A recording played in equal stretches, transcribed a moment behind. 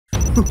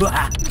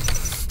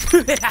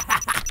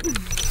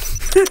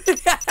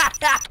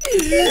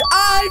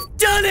I've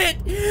done it!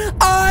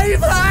 I've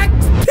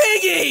hacked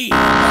Piggy!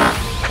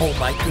 Oh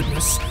my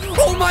goodness.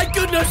 Oh my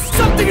goodness!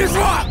 Something is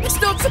wrong!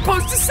 It's not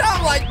supposed to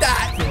sound like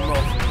that!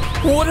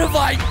 What have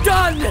I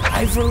done?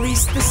 I've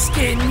released the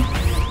skin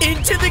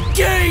into the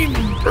game!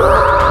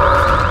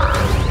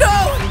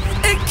 No!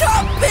 It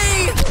can't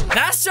be!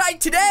 That's right,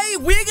 today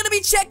we're gonna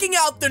be checking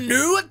out the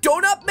new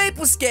Donut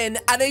Maple skin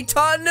and a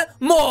ton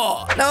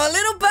more. Now, a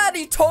little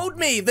birdie told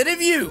me that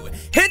if you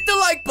hit the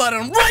like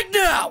button right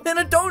now, then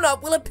a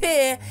donut will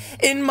appear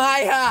in my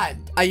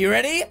hand. Are you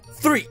ready?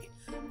 3,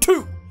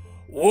 2,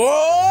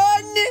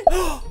 1.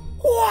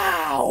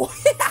 Wow!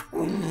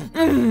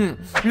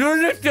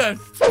 Delicious!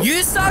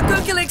 Use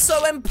Soccer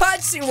Calixo and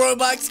purchasing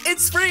Robux.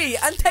 It's free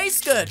and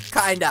tastes good,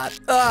 kinda.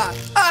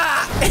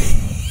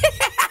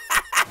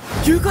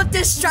 You got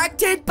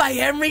distracted by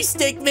Henry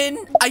Stickmin?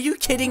 Are you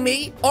kidding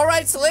me?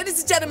 Alright, so ladies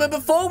and gentlemen,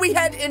 before we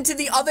head into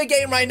the other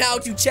game right now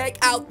to check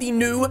out the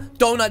new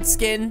donut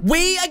skin,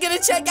 we are gonna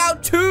check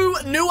out 2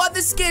 new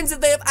other skins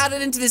that they have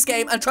added into this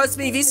game. And trust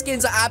me, these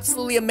skins are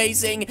absolutely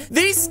amazing.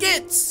 These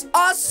skins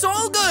are so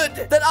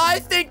good that I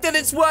think that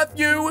it's worth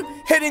you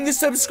hitting the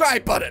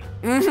subscribe button.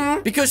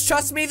 Because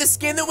trust me, the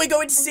skin that we're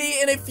going to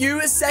see in a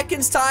few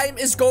seconds time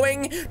is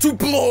going to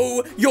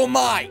blow your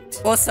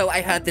mind. Also,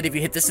 I heard that if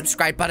you hit the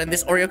subscribe button,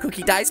 this Oreo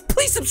cookie dies.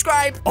 Please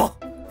subscribe. Oh,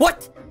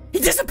 what? He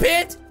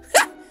disappeared?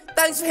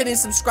 Thanks for hitting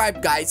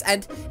subscribe, guys.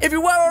 And if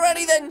you were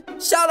already, then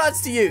shout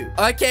outs to you.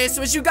 Okay,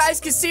 so as you guys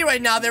can see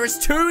right now, there is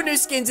 2 new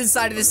skins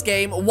inside of this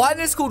game. One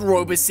is called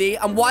Robocy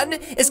and one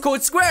is called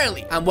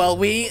Squirrely. And well,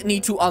 we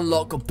need to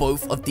unlock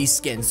both of these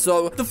skins.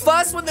 So the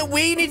first one that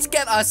we need to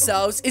get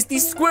ourselves is the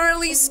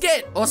Squirrely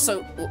skin.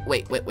 Also,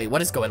 wait,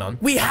 what is going on?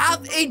 We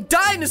have a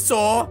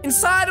dinosaur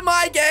inside of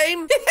my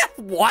game.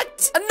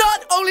 What? And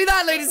not only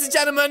that, ladies and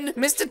gentlemen,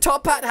 Mr.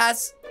 Top Hat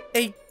has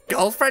a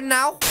girlfriend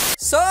now.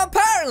 So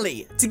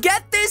apparently, to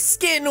get this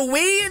skin,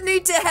 we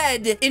need to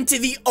head into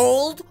the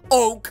Old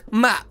Oak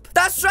map.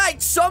 That's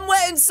right,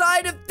 somewhere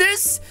inside of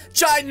this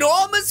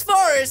ginormous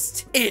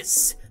forest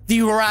is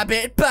the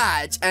rabbit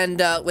badge.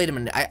 And wait a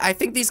minute, I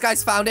think these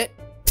guys found it.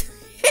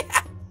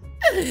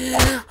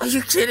 Are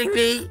you kidding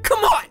me?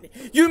 Come on,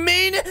 you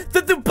mean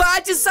that the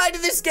badge inside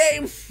of this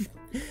game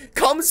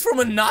comes from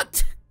a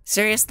nut?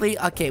 Seriously?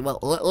 Okay, well,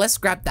 let's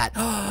grab that.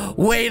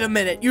 Wait a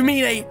minute, you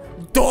mean a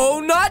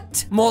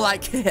donut? More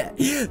like,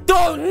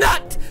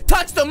 donut!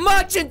 Touch the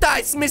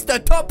merchandise,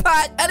 Mr. Top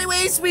Hat!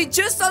 Anyways, we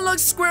just unlocked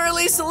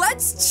Squirrely, so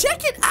let's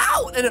check it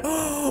out! And,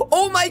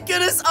 oh my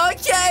goodness,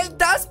 okay,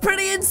 that's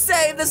pretty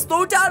insane. There's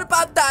no doubt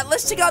about that.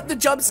 Let's check out the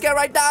jump scare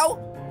right now.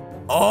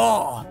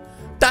 Oh,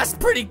 that's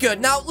pretty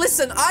good. Now,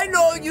 listen, I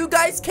know you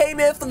guys came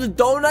here for the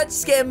donut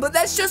skin, but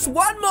there's just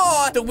one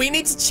more that we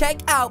need to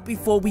check out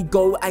before we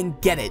go and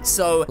get it.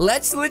 So,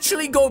 let's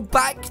literally go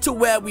back to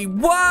where we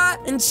were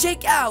and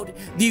check out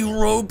the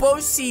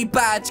Robo-C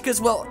badge,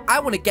 because, well, I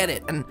want to get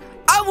it, and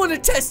I want to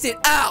test it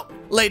out,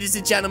 ladies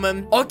and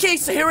gentlemen. Okay,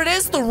 so here it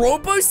is, the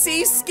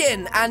Robo-C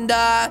skin, and,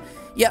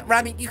 yeah,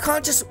 Rabbit, you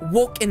can't just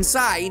walk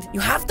inside. You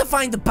have to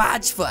find the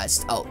badge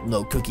first. Oh,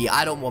 no, Cookie,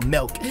 I don't want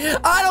milk.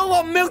 I don't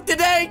want milk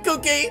today,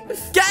 Cookie.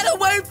 Get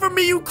away from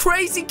me, you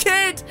crazy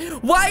kid.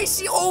 Why is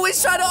she always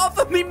trying to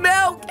offer me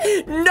milk?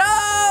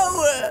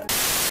 No!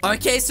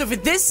 Okay, so for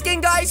this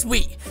skin, guys,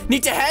 we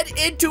need to head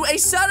into a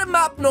certain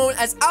map known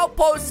as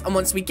Outpost. And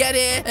once we get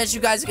here, as you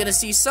guys are going to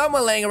see,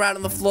 somewhere laying around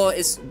on the floor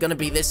is going to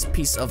be this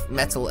piece of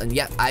metal. And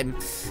yeah, I'm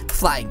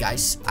flying,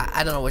 guys.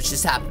 I don't know what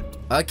just happened.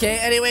 Okay,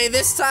 anyway,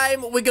 this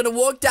time we're gonna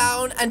walk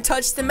down and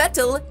touch the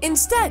metal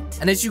instead.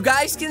 And as you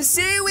guys can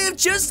see, we have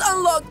just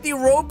unlocked the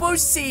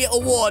Robo-C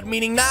award,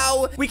 meaning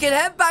now we can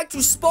head back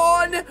to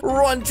spawn,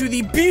 run to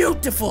the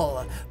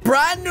beautiful,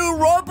 brand new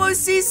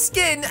Robo-C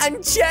skin,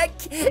 and check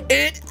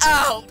it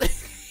out.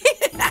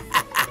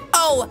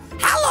 Oh,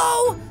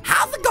 hello!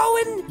 How's it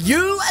going?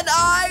 You and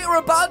I are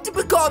about to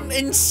become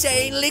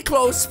insanely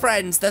close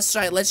friends. That's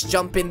right, let's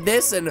jump in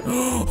this and...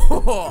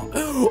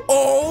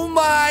 Oh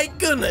my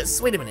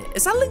goodness. Wait a minute,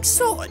 is that Link's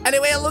sword?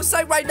 Anyway, it looks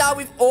like right now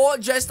we've all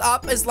dressed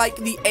up as like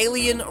the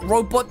alien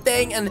robot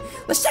thing. And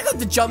let's check out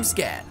the jump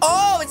scare.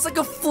 Oh, it's like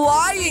a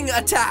flying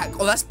attack.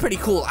 Oh, that's pretty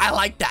cool. I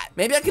like that.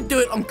 Maybe I could do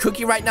it on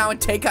Cookie right now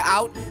and take her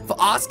out for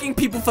asking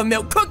people for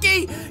milk.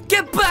 Cookie,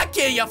 get back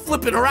here, you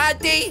flippin'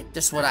 ratty.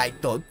 Just what I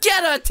thought.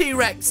 Get her,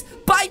 T-Rex.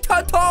 Bite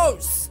her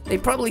toes. They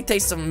probably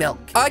taste some milk.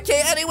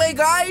 Okay, anyway,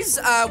 guys,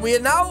 we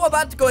are now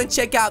about to go and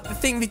check out the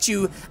thing that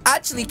you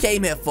actually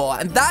came here for.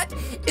 And that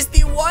is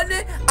the one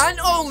and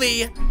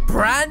only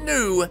brand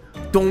new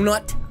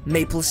Donut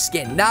Maple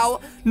skin. Now,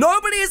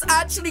 nobody has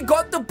actually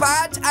got the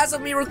badge as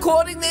of me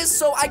recording this,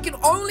 so I can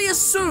only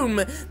assume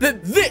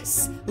that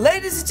this,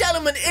 ladies and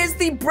gentlemen, is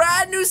the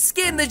brand new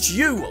skin that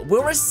you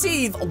will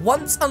receive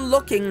once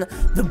unlocking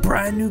the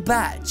brand new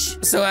badge.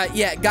 So,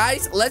 yeah,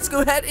 guys, let's go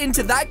ahead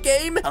into that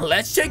game and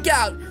let's check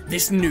out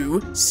this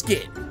new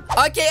skin.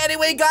 Okay,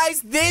 anyway,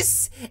 guys,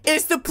 this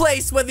is the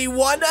place where the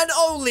one and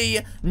only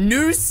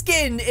new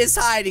skin is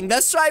hiding.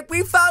 That's right,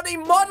 we found a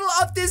model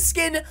of this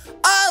skin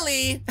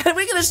early, and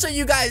we're gonna show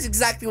you guys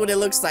exactly what it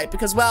looks like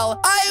because, well,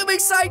 I am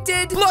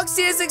excited,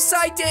 Bloxy is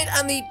excited,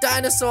 and the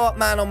dinosaur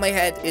man on my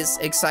head is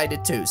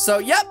excited too. So,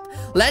 yep,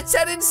 let's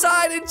head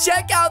inside and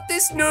check out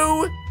this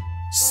new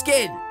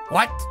skin.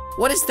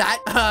 What is that?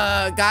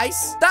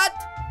 Guys,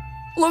 that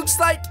looks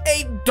like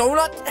a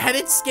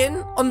donut-headed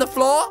skin on the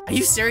floor. Are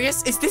you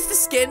serious? Is this the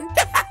skin?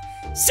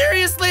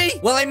 Seriously?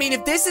 Well, I mean,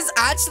 if this is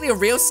actually a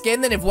real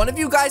skin, then if one of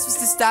you guys was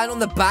to stand on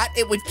the bat,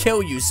 it would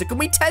kill you. So can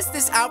we test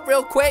this out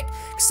real quick?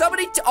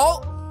 Somebody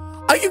oh,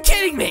 are you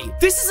kidding me?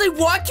 This is a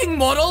working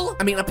model?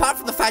 I mean, apart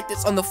from the fact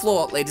it's on the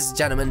floor, ladies and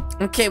gentlemen.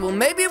 Okay, well,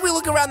 maybe if we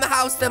look around the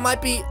house, there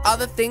might be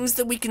other things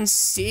that we can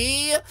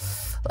see.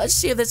 Let's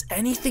see if there's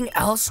anything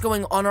else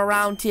going on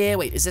around here.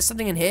 Wait, is there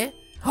something in here?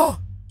 Oh,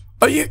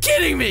 are you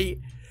kidding me?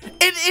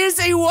 It is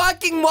a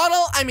working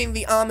model. I mean,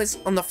 the arm is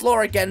on the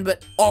floor again,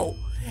 but oh,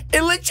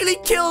 it literally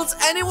kills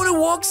anyone who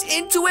walks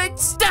into it.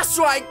 That's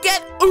right,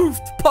 get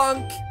oofed,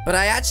 punk. But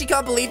I actually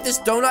can't believe this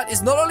donut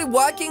is not only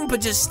working,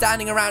 but just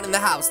standing around in the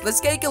house. Let's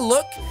take a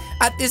look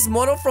at this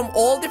model from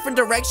all different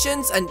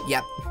directions, and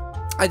yep,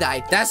 I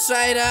died. That's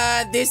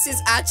right, this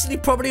is actually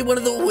probably one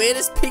of the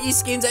weirdest piggy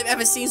skins I've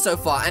ever seen so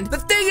far. And the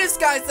thing is,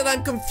 guys, that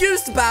I'm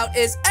confused about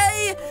is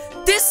A,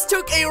 this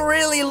took a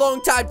really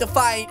long time to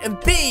find, and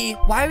B,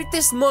 why would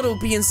this model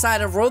be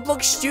inside a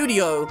Roblox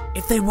studio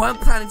if they weren't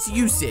planning to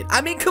use it?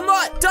 I mean, come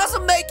on,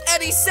 doesn't make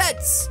any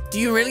sense. Do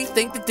you really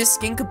think that this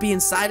skin could be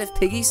inside of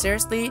Piggy?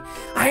 Seriously?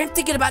 I am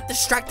thinking about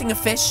distracting a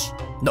fish.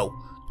 No,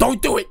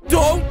 don't do it.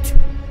 Don't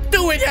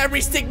do it,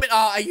 Henry Stigman.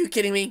 Oh, are you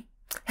kidding me?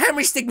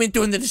 Henry Stigman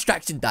doing the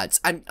distraction dance.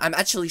 I'm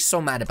actually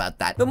so mad about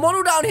that. The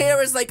model down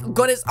here is like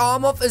got his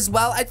arm off as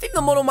well. I think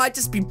the model might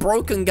just be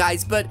broken,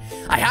 guys, but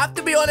I have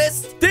to be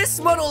honest,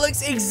 this model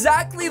looks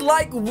exactly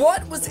like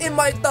what was in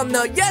my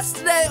thumbnail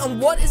yesterday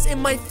and what is in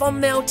my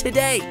thumbnail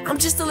today. I'm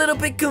just a little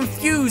bit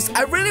confused.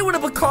 I really want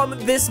to become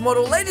this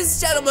model.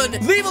 Ladies and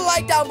gentlemen, leave a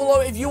like down below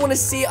if you want to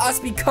see us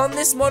become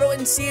this model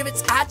and see if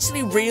it's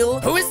actually real.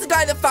 Who is the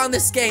guy that found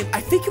this game?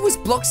 I think it was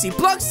Bloxy.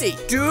 Bloxy,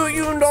 do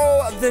you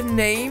know the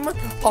name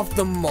of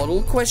the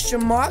model,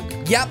 question mark?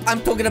 Yep,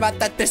 I'm talking about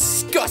that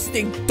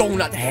disgusting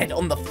donut head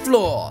on the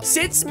floor.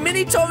 Since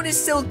Minitone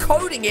is still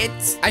coding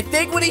it, I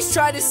think what he's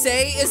trying to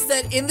say is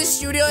that in the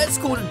studio it's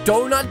called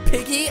Donut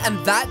Piggy,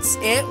 and that's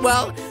it.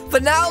 Well, for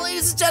now,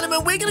 ladies and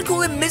gentlemen, we're gonna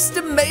call him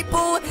Mr.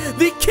 Maple,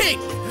 the king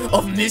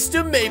of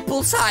Mr.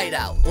 Maple's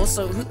hideout.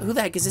 Also, who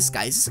the heck is this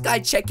guy? Is this a guy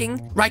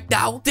checking right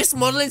now this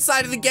model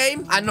inside of the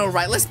game? I know,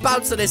 right? Let's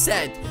bounce on his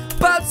head.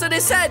 Bounce on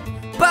his head.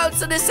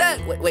 Bounce on his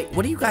head. Wait,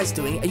 what are you guys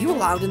doing? Are you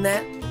allowed in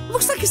there?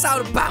 Looks like it's out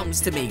of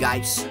bounds to me,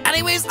 guys.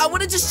 Anyways, I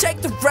want to just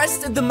check the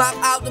rest of the map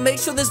out to make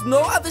sure there's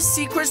no other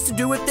secrets to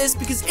do with this,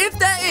 because if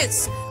there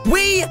is,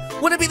 we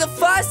want to be the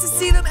first to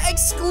see them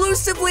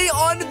exclusively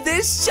on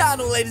this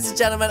channel, ladies and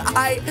gentlemen.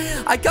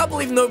 I can't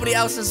believe nobody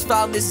else has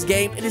found this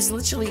game. It is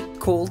literally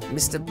called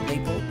Mr.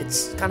 Maple.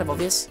 It's kind of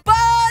obvious. But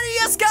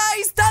yes,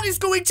 guys, that is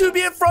going to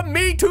be it from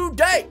me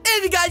today.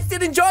 If you guys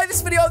did enjoy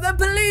this video, then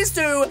please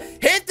do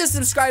hit the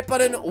subscribe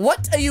button.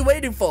 What are you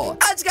waiting for?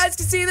 As you guys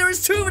can see, there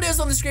is 2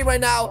 videos on the screen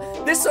right now.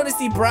 This one is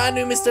the brand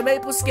new Mr.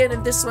 Maple skin,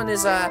 and this one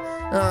is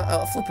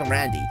Flippin'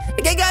 Randy.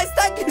 Okay, guys,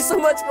 thank you so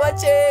much for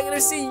watching, and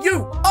I'll see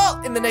you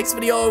all in the next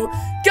video.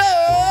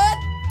 Go!